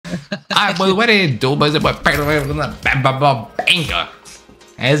Alright, boys, what did it do? Boys, banger.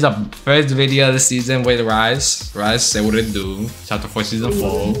 It's the first video of the season with Ryze. Ryze, say what it do. Chapter 4, season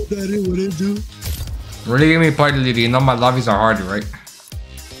 4. What it do? Really give me party leader. You know my lobbies are harder, right?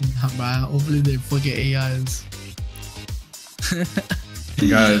 Nah, bro. Hopefully they're fucking AIs.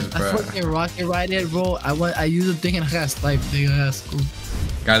 Guys, bro. I fucking rocket right there, bro. I use a thing and I got snipe, nigga. That's cool.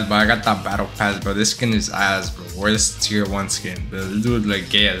 Guys, but I got that battle pass, bro. This skin is ass, bro. Where's tier 1 skin? This dude like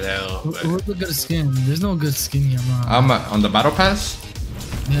gay as hell. What's a good skin? There's no good skin here, man. I'm on the battle pass.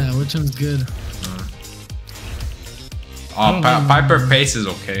 Yeah, which one's good? Piper Pace is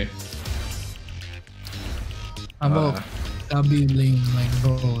okay. How about that'll be lame, like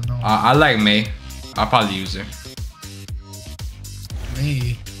bro, no. I like May. I'll probably use her.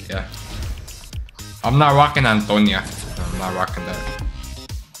 May. Yeah. I'm not rocking Antonia. I'm not rocking that.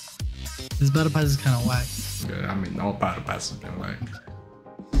 This battle pass is kind of whack. Yeah, I mean, all battle passes been whack.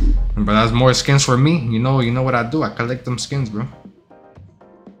 But that's more skins for me. You know what I do? I collect them skins, bro.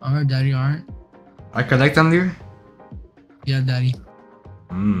 Alright, daddy, alright. I collect them, there. Yeah, daddy.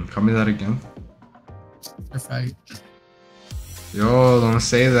 Tell me that again. That's right. Yo, don't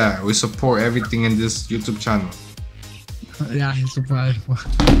say that. We support everything in this YouTube channel. Yeah, he's surprised.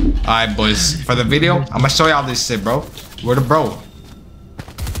 Alright, boys. For the video, I'm gonna show y'all this shit, bro. We're the bro.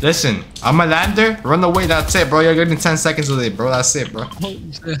 Listen, I'm a lander. Run away. That's it, bro. You're getting 10 seconds with it, bro. That's it, bro.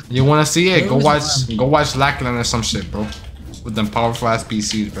 You wanna see it? Go watch Lackland or some shit, bro. With them powerful ass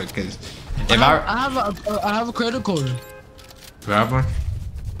PCs, bro. Because if I have a credit code. You have one?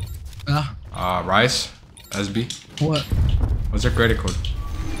 Yeah. Ryze, SB. What? What's your credit code?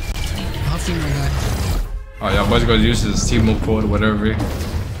 I'll see my guy. Oh, y'all boys gonna use this T-Mobile code, whatever.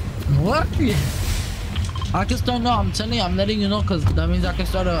 What? I can start now. I'm telling you, I'm letting you know, cause that means I can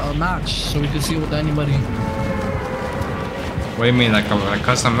start a match, so we can see with anybody. What do you mean, like a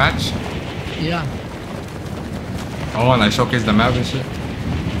custom match? Yeah. Oh, and I showcase the map and shit.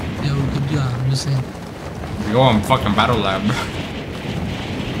 Yeah, we could do that. I'm just saying. We go on fucking Battle Lab, bro.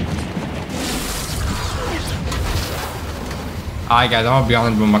 Alright guys, I'm gonna be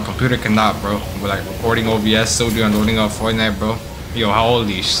honest, but my computer cannot, bro. We're like recording OBS, still doing loading up Fortnite, bro. Yo,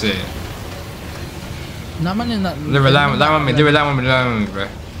 holy shit. Nah, man, Leave it with me, bro.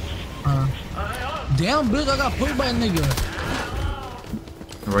 Damn, bitch, I got pushed by a nigga.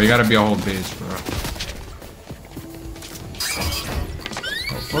 Bro, you gotta be a whole bitch, bro.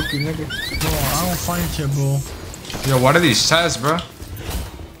 Oh, fuck you, nigga. Bro, I don't find shit, bro. Yo, what are these chests, bro?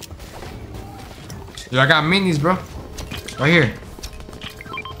 Yo, I got minis, bro. Right here.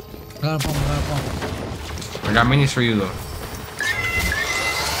 I got a pump. I got minis for you, though.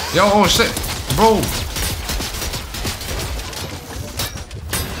 Yo, oh shit. Bro.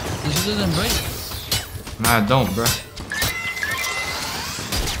 This doesn't break. Nah, I don't, bro.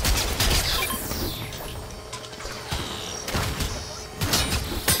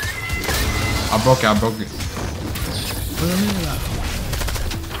 I broke it. What do you mean that?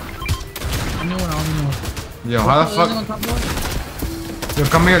 I don't know. Yo, how the fuck? Yo,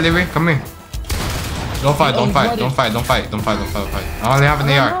 come here, Livy. Come here. Don't fight. I only have an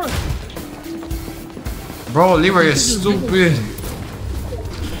AR. Bro, Livy, you're stupid.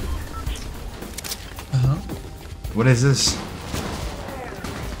 What is this?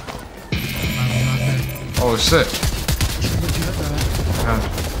 Oh shit.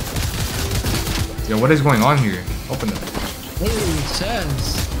 Yo, what is going on here? Open it. What it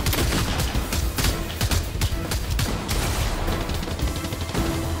says?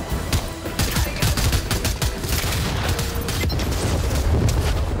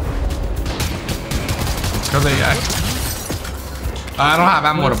 I don't have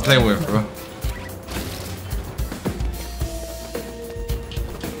ammo to play with, bro.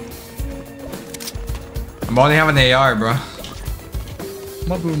 I'm only having an AR, bro.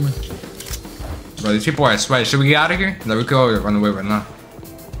 My room. Bro, these people are sweaty. Should we get out of here? No, we could run away right now.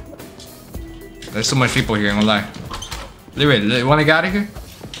 There's so much people here, I'm gonna lie. Wait, you wanna get out of here?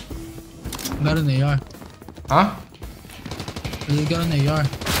 Got an AR. Huh? You got an AR.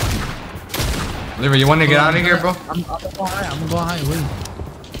 Liver, you wanna get out of here, bro? I'm gonna go high, wait.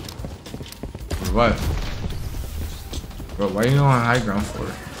 What? Bro, why are you on high ground for?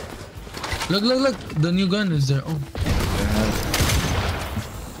 Look, the new gun is there. Oh.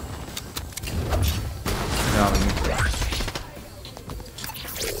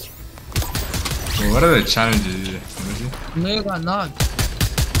 Bro, what are the challenges? Nigga got knocked.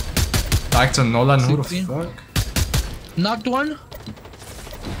 Back to Nolan, who the fuck? Knocked one?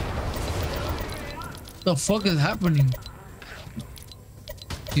 The fuck is happening?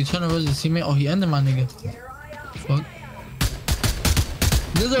 He's trying to res his teammate. Oh, he ended my nigga. Fuck.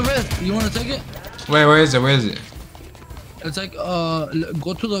 There's a rift. You wanna take it? Wait, where is it? Where is it? It's like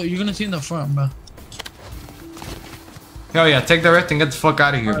go to the. You're gonna see in the front, bro. Hell yeah, take the rift and get the fuck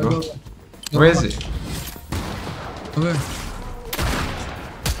out of here, bro. Where is it? Okay.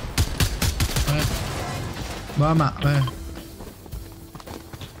 Alright. Where I'm at, man.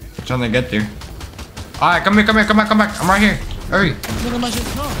 I'm trying to get there. Alright, come here, come here, come back, come back. I'm right here. Hurry. Look at my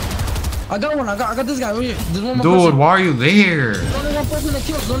shit. No. I got one. I got this guy right here. There's one more Dude, person. why are you there? There's only one person that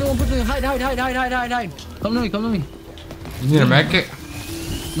kills. There's only one person. Hide. Come to me. Come to me. You need a med kit?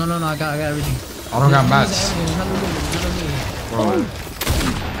 No. I got everything. I don't got mats. Bro.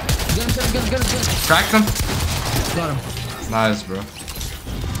 Get him. Crack them? Got him. Nice, bro.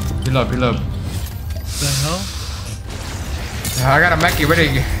 Heal up. The hell? I got a med kit.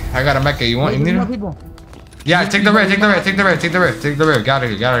 Ready? I got a med kit. You want? You need it? Yeah, take the red. Get out of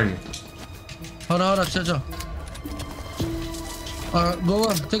here. Hold on, chill. Alright, go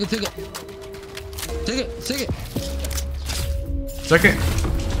on. Take it. Took it.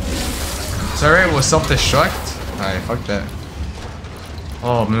 Sorry, it was self-destruct. Alright, fuck that.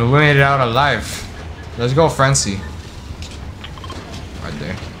 Oh man, we made it out alive. Let's go, Frenzy. Right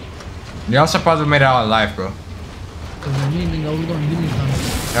there. Yeah, I'm surprised we made it out alive, bro.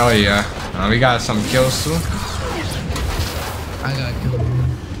 Hell yeah. We got some kills too. I got killed.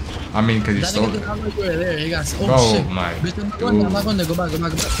 I mean, cause he stole it. Oh shit. My I'm not going there. Go back.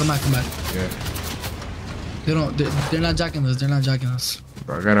 Yeah. They're not jacking us.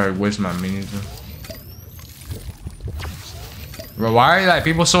 Bro, I gotta waste my minis, bro. Bro, why are like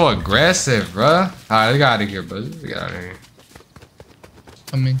people so aggressive, bro? Alright, let's get out of here, bro. Let's get out of here.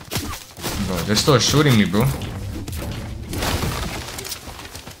 I mean, bro, they're still shooting me, bro.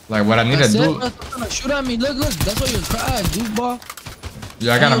 Like what I need to do. Shoot at me. Look. That's why you're crying, goofball.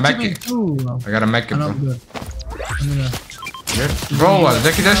 Yeah, I got a mech it. I got a mech it, bro. Bro,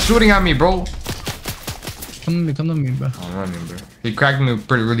 they're shooting at me, bro. Come to me, bro. I'm running, bro. He cracked me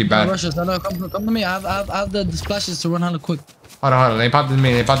really bad. Come to me. I have the splashes to run hella quick. Hold on. They popped in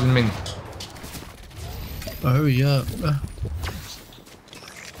me. Oh, hurry up, bro.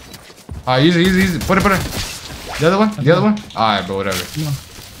 Easy. Put it. The other one? Alright, bro, whatever. No.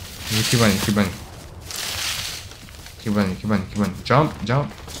 Keep running. Jump.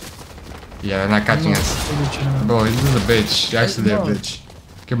 Yeah, they're not catching us. Bro, this is a bitch. He actually a bitch.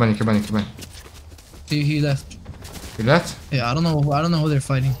 Keep running. He left. He left? Yeah, I don't know who they're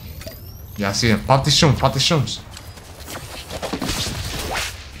fighting. Yeah, I see him. Pop these shrooms.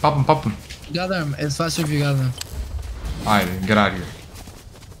 Pop him. Gather him. It's faster if you gather him. Alright, then get out of here.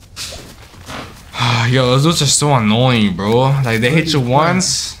 Yo, those dudes are so annoying, bro. Like, they hit you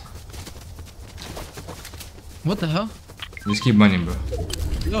once. What the hell? Just keep running, bro.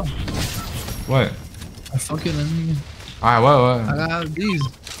 Yo. What? Fuck it, let me. Alright, what? I got these.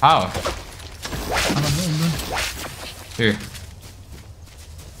 How? I don't know, man. Here.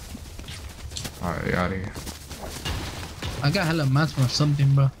 Alright, get out of here. I got hella mats or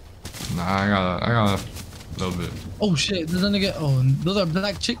something, bro. Nah, I got a little bit. Oh shit, there's a nigga. Oh, those are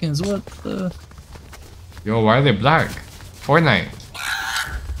black chickens. What the? Yo, why are they black? Fortnite.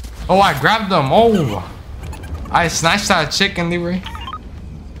 Oh, I grabbed them. Oh, I snatched that chicken, Leroy.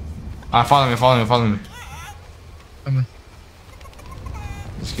 Follow me. Come on.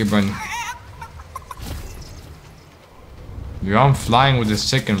 Let's keep running. Yo, I'm flying with this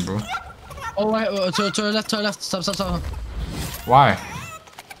chicken, bro. Oh, wait, to the left. Stop. Why?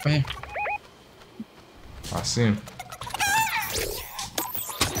 Right here. I see him.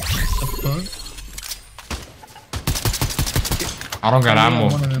 The fuck? I don't got ammo.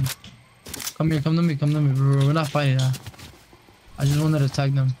 Come here, come to me, bro. We're not fighting now. I just wanted to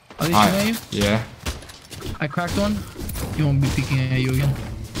tag them. Are they shooting at you? Yeah. I cracked one. He won't be peeking at you again.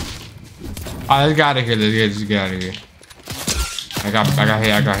 Alright, let's get out of here. Let's get out of here. I got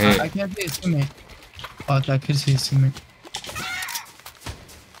hit. I can't see his teammate. Oh, I could see his teammate.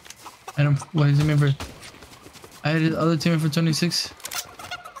 I don't. What is his teammate for? I had his other teammate for 26.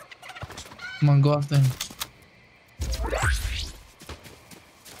 Come on, go after him.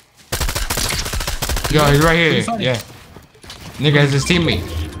 Yo, he's right here. Yeah. Nigga, it's his teammate.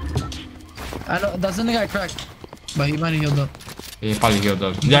 I know. That's the nigga I cracked. But he might have healed up. Yeah, he probably healed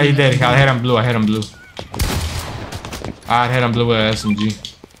up. Yeah, he did. I hit him blue. I hit him blue with an SMG.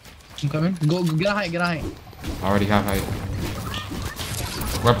 I'm coming. Go get a height. I already have height.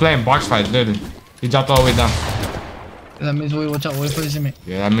 We're playing box fight, literally. He dropped all the way down. That means watch out. Wait for his teammate.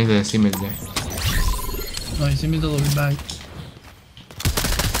 Yeah, that means his teammate's there. No, his teammate's a little bit back.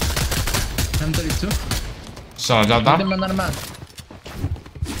 M32. So, drop down? No,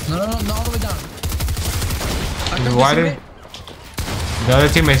 all the way down. Is it wider? The other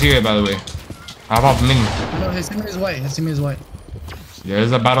teammate's here, by the way. How about mini? No, his teammate is white. His teammate is white. Yeah,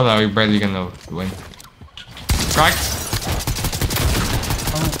 there's a battle that we're barely gonna win. Cracked.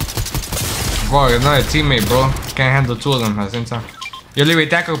 Bro, you're not a teammate, bro. Can't handle two of them at the same time. You leave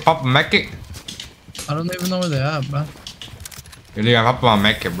attack or pop a mech kick? I don't even know where they are, bro. You leave a pop a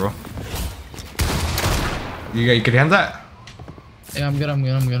mech kick, bro. You can handle that? Yeah, I'm good. Don't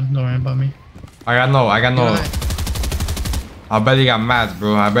worry about me. I got no. I barely got mats,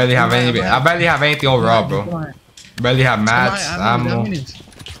 bro. I barely have anything overall, bro. Barely have mats, ammo.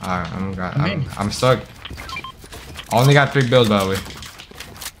 Alright, I'm stuck. I only got 3 builds, by the way.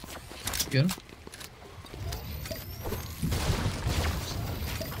 Good.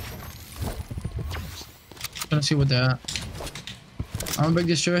 Trying to see what they're at. I'm gonna bring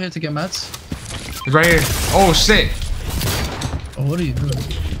this short here to get mats. He's right here. Oh shit! Oh, what are you doing?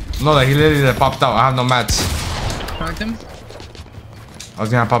 No, like he literally just popped out. I have no mats. Cracked him? I was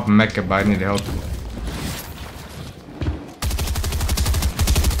gonna pop a mecha, but I need help.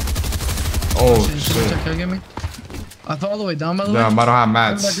 Oh shit! Can you get me? I fell all the way down, by the way. Yeah, but I don't have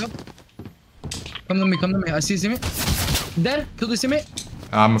mats. Come to me. I see me. Dead. Kill the teammate.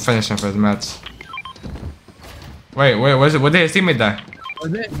 I'm gonna finish him for his mats. Wait, where's it? Where did his teammate die?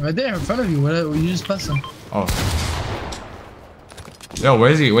 Right there, in front of you. Where you just passed him. Oh. Yo,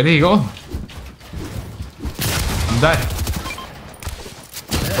 where is he? Where did he go? I'm dead.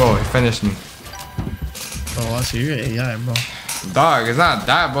 Bro, he finished me. Oh, I see you're AI, bro. Dog, it's not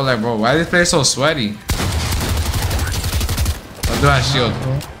that, bro. Like, bro, why is this place so sweaty? I'll do that shield.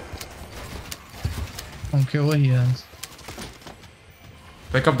 I don't care what he has.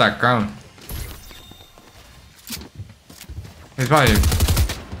 Pick up that crown. He's probably.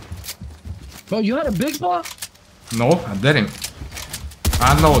 Bro, you had a big ball? No, I didn't.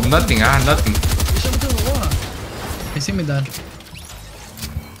 I know nothing. I had nothing. You shot me through the wall. They see me, dad.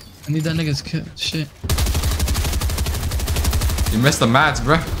 I need that nigga's kit. Shit. You missed the mats,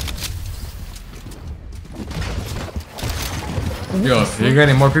 bro. Yo, you're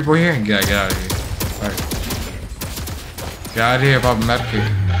getting more people here? Get out of here. Alright. Get out of here about medkit.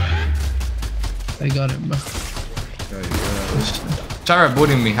 They got it, bro. Try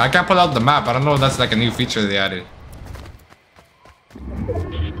rebooting me. I can't pull out the map. I don't know if that's like a new feature they added.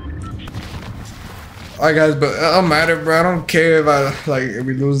 Alright guys, but it don't matter, bro. I don't care if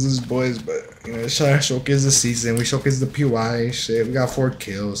we lose these boys, but you know, try to showcase the season. We showcase the PY and shit. We got 4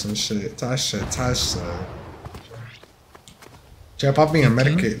 kills and shit. Tasha. Try pop me a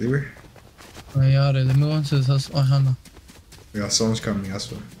medikit, dude. Yeah, let me go into this house. Oh, hell no. We got someone's coming, I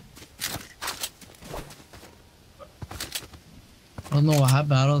swear. I don't know what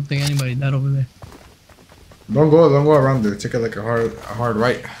happened. I don't think anybody died over there. Don't go around there. Take it like a hard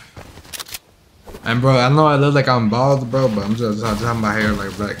right. And bro, I know I look like I'm bald, bro, but I just have my hair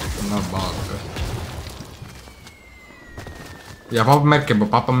like black. I'm not bald, bro. Yeah, pop a medkit, bro.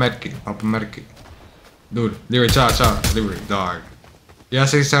 Pop a medkit. Dude, Leroy, chill. Leroy, dog. Yeah,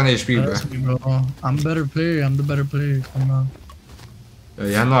 67 HP, bro. Bro. I'm a better player. I'm the better player. Come on.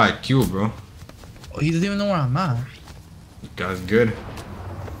 Yeah, I know IQ, bro. Oh, he doesn't even know where I'm at. This guy's good.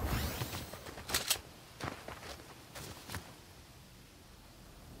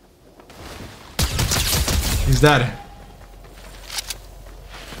 He's dead.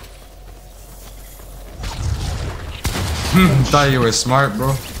 Thought you were smart,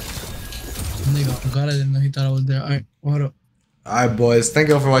 bro. Nigga, God, I didn't know he thought I was there. Alright, what up? Alright, boys. Thank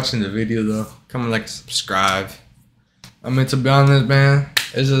you all for watching the video, though. Come and like, subscribe. I mean, to be honest, man,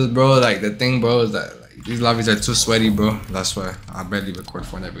 it's just, bro, like, the thing, bro, is that like, these lobbies are too sweaty, bro. That's why I barely record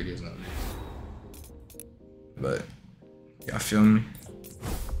Fortnite videos now. But, y'all feel me?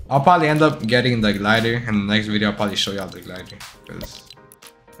 I'll probably end up getting the glider, and the next video I'll probably show y'all the glider, because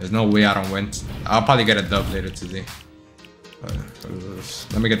there's no way I don't win. I'll probably get a dub later today.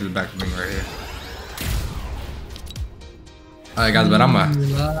 Let me get this back ring right here. Alright guys, but I'm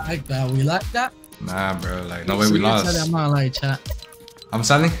We like that? Nah, bro, like, no way we lost. I'm not like chat. I'm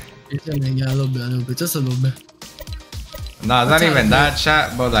selling? You're selling, yeah, a little bit, just a little bit. Nah, it's not even that,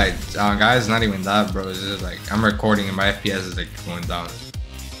 chat, but like, guys, not even that, bro. It's just like, I'm recording and my FPS is like going down.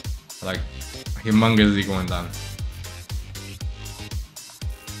 Like, humongously going down.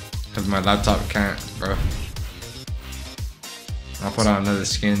 Cause my laptop can't, bro. I'll put on another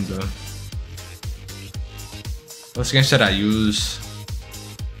skin though. What skin should I use?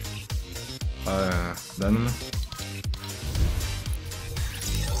 Denim?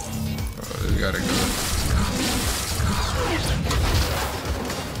 Bro, this gotta go.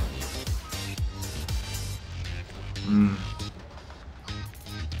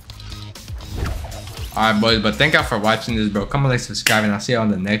 Alright, boys, but thank y'all for watching this, bro. Comment, like, subscribe, and I'll see you on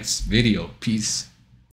the next video. Peace.